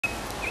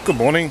Good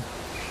morning.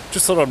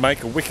 Just thought I'd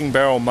make a Wicking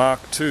Barrel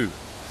Mark II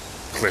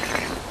clip.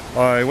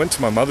 I went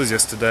to my mother's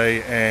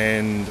yesterday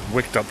and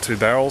wicked up 2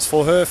 barrels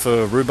for her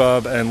for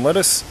rhubarb and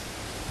lettuce,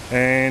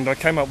 and I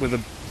came up with a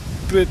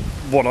bit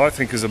what I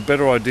think is a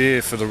better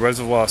idea for the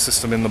reservoir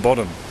system in the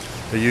bottom.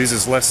 It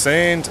uses less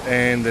sand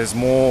and there's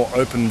more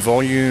open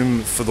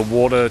volume for the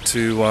water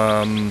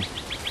to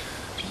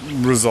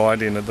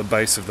reside in at the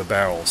base of the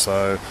barrel.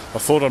 So I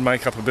thought I'd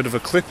make up a bit of a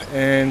clip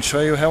and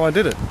show you how I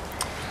did it.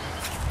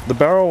 The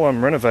barrel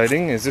I'm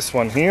renovating is this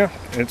one here.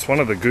 It's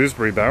one of the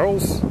gooseberry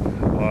barrels.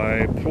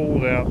 I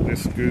pulled out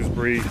this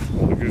gooseberry,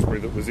 or the gooseberry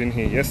that was in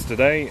here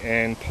yesterday,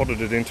 and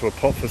potted it into a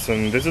pot for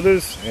some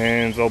visitors,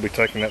 and I'll be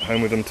taking that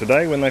home with them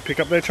today when they pick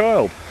up their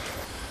child.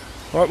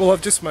 Right, well,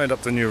 I've just made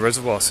up the new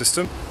reservoir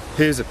system.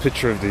 Here's a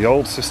picture of the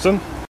old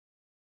system,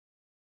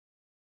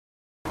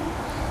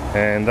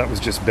 and that was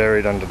just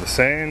buried under the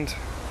sand.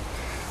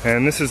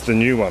 And this is the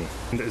new one.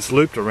 It's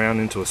looped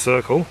around into a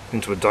circle,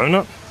 into a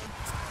donut.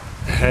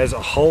 It has a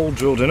hole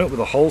drilled in it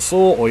with a hole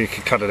saw, or you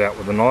could cut it out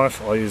with a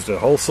knife. I used a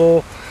hole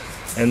saw,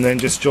 and then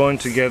just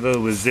joined together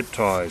with zip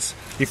ties.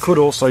 You could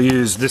also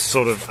use this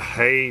sort of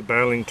hay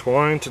baling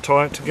twine to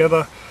tie it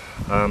together.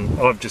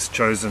 I've just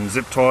chosen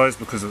zip ties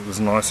because it was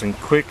nice and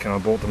quick, and I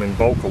bought them in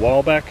bulk a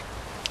while back.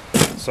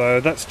 So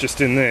that's just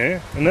in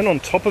there, and then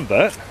on top of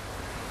that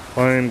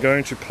I am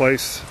going to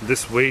place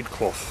this weed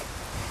cloth.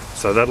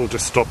 So that'll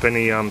just stop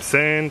any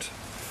sand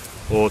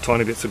or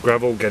tiny bits of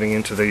gravel getting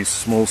into these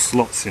small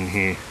slots in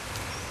here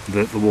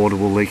that the water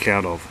will leak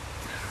out of.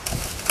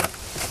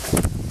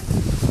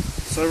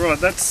 So right,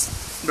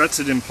 that's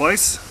it in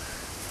place.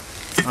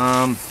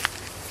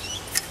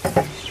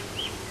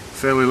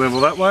 Fairly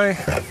level that way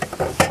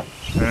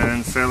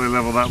and fairly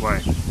level that way.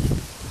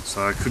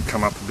 So I could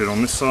come up a bit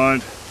on this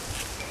side,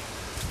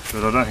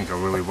 but I don't think I'll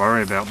really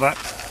worry about that.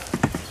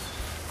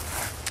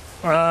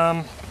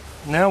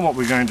 Now what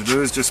we're going to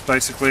do is just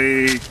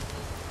basically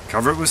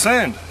cover it with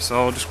sand. So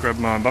I'll just grab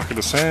my bucket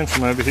of sand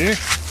from over here.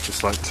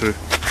 Just like to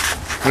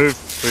move,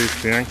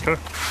 please, Bianca.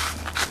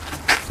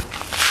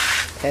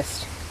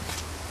 Test.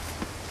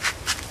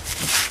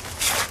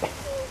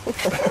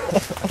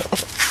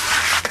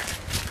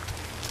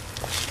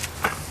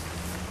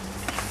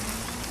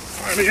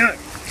 There we go.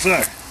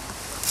 So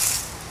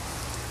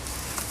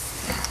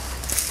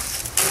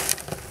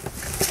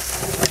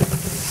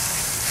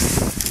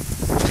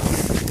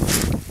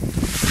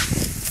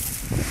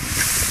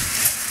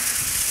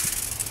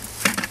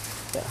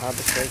Bit hard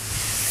to see.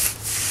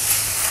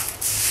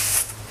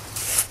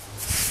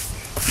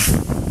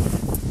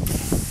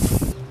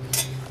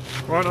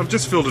 right, I've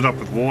just filled it up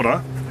with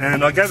water,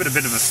 and I gave it a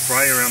bit of a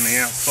spray around the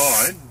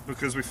outside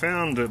because we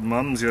found at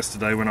Mum's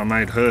yesterday when I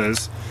made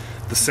hers,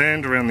 the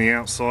sand around the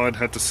outside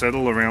had to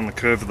settle around the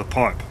curve of the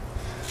pipe.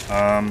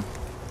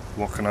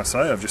 What can I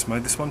say? I've just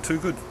made this one too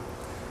good.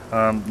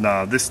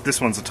 No,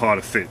 this one's a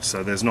tighter fit,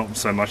 so there's not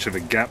so much of a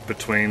gap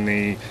between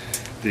the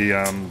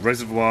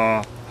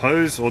reservoir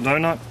hose or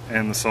donut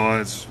and the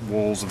sides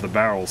walls of the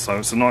barrel, so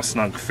it's a nice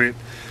snug fit.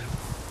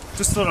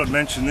 Just thought I'd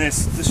mention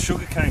this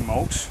sugarcane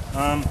mulch.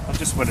 I've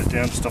just wet it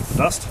down to stop the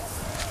dust.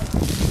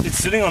 It's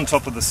sitting on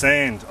top of the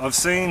sand. I've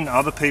seen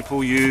other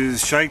people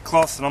use shade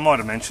cloth, and I might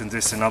have mentioned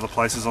this in other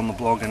places on the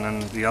blog and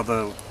in the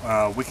other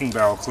Wicking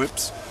Barrel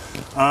clips.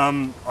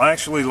 I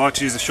actually like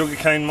to use a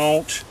sugarcane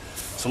mulch.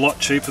 It's a lot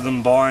cheaper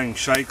than buying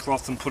shade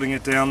cloth and putting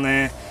it down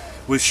there.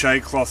 With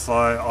shade cloth,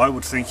 I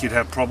would think you'd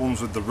have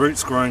problems with the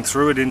roots growing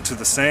through it into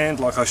the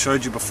sand, like I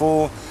showed you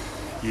before.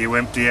 You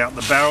empty out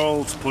the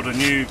barrel to put a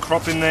new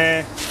crop in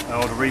there,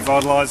 or to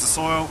revitalise the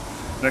soil.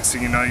 Next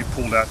thing you know, you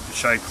pulled out the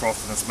shade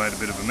cloth and it's made a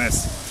bit of a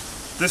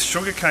mess. This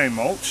sugarcane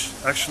mulch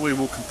actually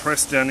will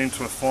compress down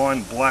into a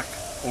fine black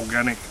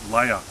organic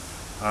layer.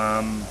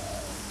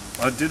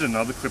 I did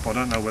another clip, I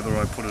don't know whether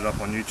I put it up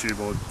on YouTube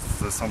or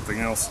for something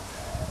else,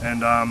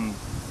 and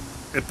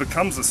it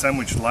becomes a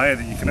sandwich layer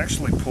that you can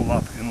actually pull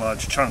up in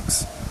large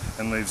chunks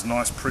and leaves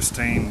nice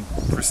pristine,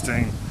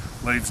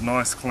 leaves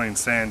nice clean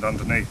sand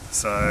underneath.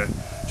 So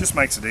just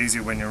makes it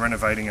easier when you're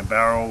renovating a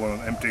barrel or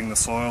emptying the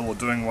soil or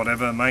doing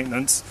whatever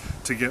maintenance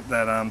to get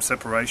that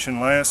separation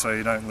layer, so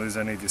you don't lose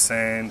any of your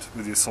sand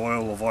with your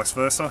soil or vice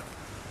versa.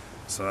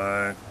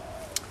 So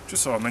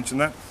just thought I'd mention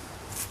that.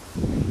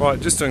 Right,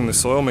 just doing the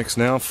soil mix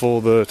now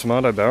for the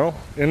tomato barrel.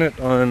 In it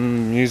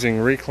I'm using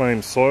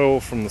reclaimed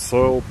soil from the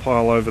soil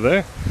pile over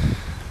there,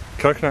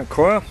 coconut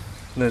coir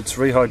that's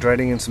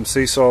rehydrating in some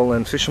sea soil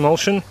and fish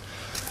emulsion,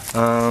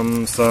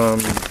 some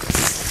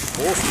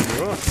horse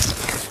manure,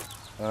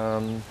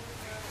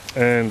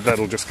 and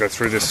that'll just go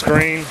through this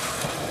screen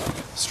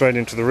straight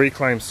into the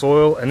reclaimed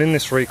soil. And in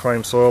this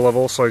reclaimed soil I've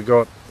also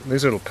got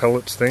these little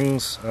pellets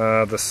things,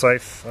 the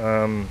safe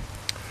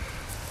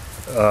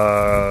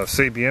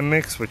CBM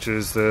mix, which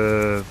is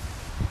the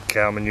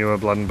cow manure,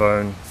 blood and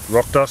bone,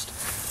 rock dust,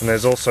 and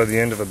there's also the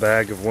end of a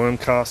bag of worm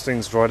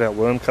castings, dried out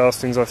worm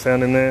castings I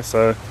found in there.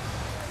 So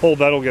all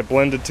that'll get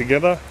blended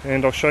together,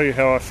 and I'll show you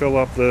how I fill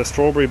up the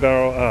strawberry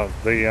barrel,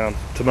 the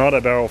tomato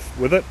barrel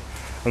with it,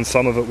 and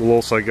some of it will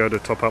also go to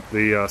top up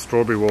the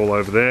strawberry wall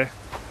over there.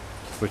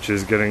 which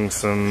is getting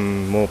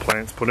some more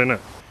plants put in it.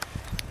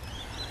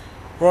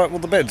 Right, well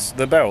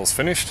the barrel's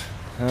finished.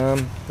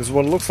 This is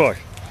what it looks like.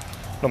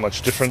 Not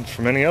much different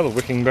from any other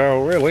wicking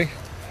barrel really,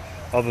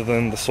 other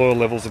than the soil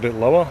level's a bit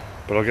lower,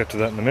 but I'll get to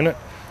that in a minute.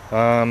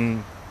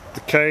 The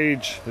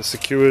cage is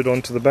secured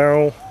onto the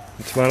barrel,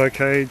 the tomato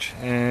cage,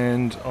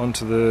 and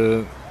onto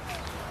the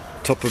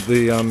top of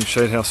the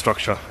shade house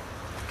structure.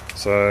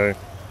 So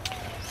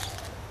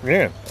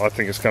yeah, I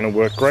think it's going to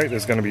work great.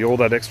 There's going to be all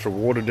that extra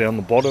water down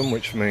the bottom,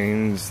 which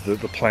means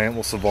that the plant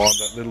will survive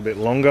that little bit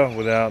longer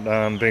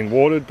without being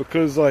watered,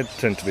 because I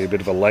tend to be a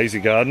bit of a lazy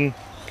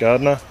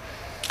gardener,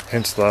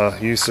 hence the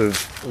use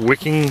of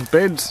wicking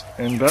beds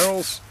and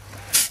barrels.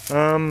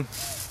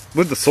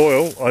 With the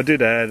soil, I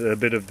did add a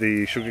bit of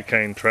the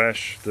sugarcane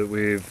trash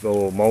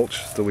or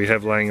mulch that we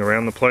have laying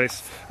around the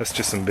place. That's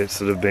just some bits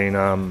that have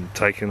been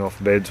taken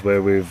off beds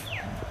where we've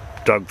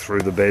dug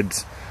through the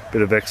beds.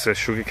 Bit of excess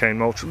sugarcane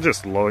mulch. It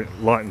just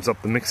lightens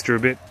up the mixture a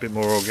bit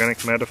more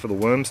organic matter for the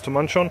worms to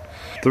munch on.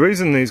 The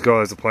reason these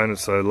guys are planted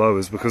so low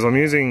is because I'm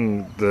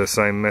using the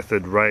same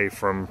method Ray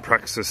from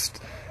Praxis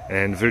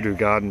and Voodoo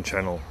Garden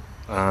channel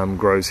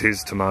grows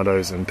his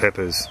tomatoes and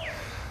peppers.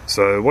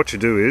 So what you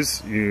do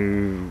is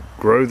you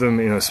grow them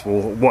in a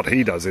small, what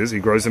he does is he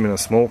grows them in a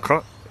small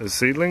cup as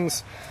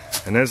seedlings,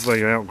 and as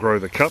they outgrow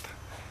the cup,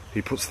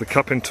 he puts the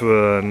cup into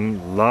a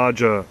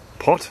larger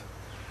pot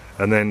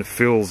and then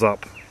fills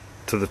up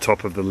to the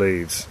top of the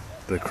leaves,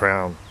 the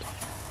crown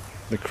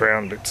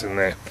bits in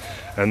there,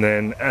 and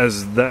then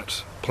as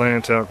that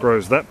plant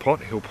outgrows that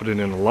pot, he'll put it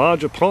in a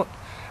larger pot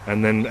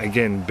and then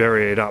again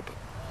bury it up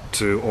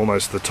to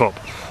almost the top.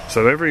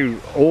 So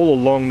all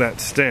along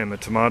that stem, a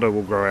tomato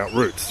will grow out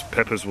roots.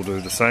 Peppers will do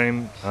the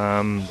same,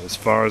 as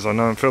far as I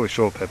know. I'm fairly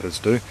sure peppers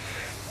do,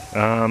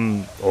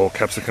 or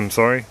capsicum,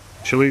 sorry,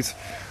 chilies.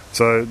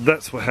 So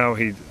that's how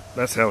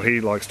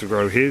he likes to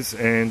grow his,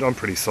 and I'm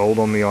pretty sold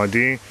on the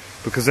idea,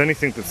 because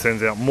anything that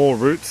sends out more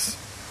roots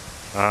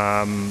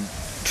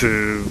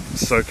to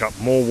soak up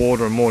more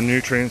water and more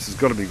nutrients has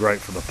got to be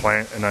great for the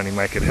plant and only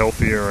make it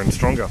healthier and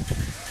stronger.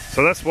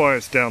 So that's why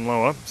it's down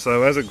lower.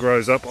 So as it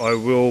grows up, I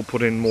will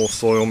put in more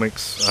soil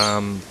mix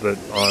that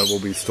I will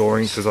be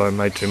storing because I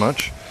made too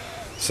much.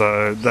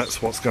 So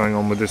that's what's going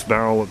on with this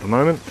barrel at the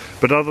moment.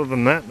 But other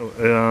than that,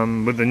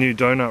 with the new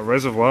donut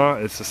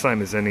reservoir, it's the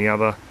same as any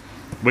other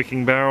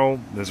wicking barrel.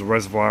 There's a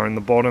reservoir in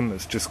the bottom.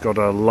 It's just got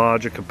a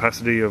larger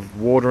capacity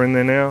of water in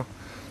there now,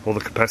 or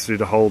the capacity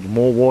to hold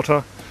more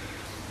water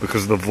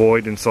because of the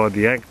void inside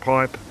the ag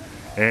pipe.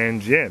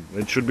 And yeah,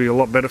 it should be a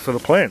lot better for the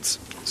plants.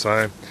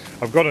 So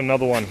I've got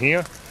another one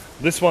here.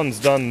 This one's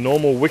done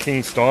normal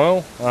wicking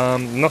style.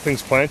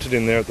 Nothing's planted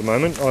in there at the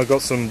moment. I've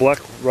got some black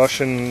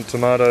Russian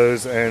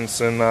tomatoes and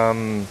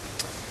some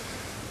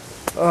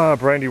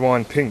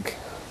Brandywine pink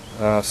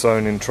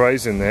sown in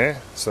trays in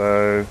there.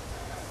 So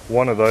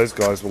one of those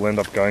guys will end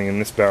up going in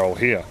this barrel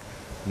here.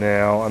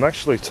 Now I'm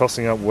actually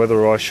tossing up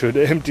whether I should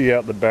empty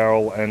out the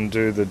barrel and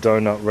do the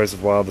donut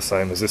reservoir the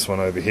same as this one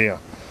over here,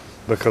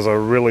 because I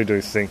really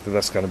do think that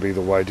that's going to be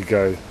the way to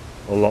go.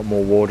 A lot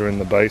more water in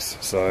the base.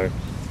 So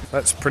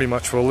that's pretty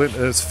much all it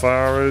as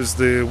far as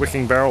the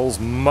Wicking Barrels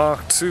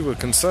Mark II are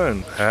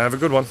concerned. Have a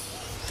good one.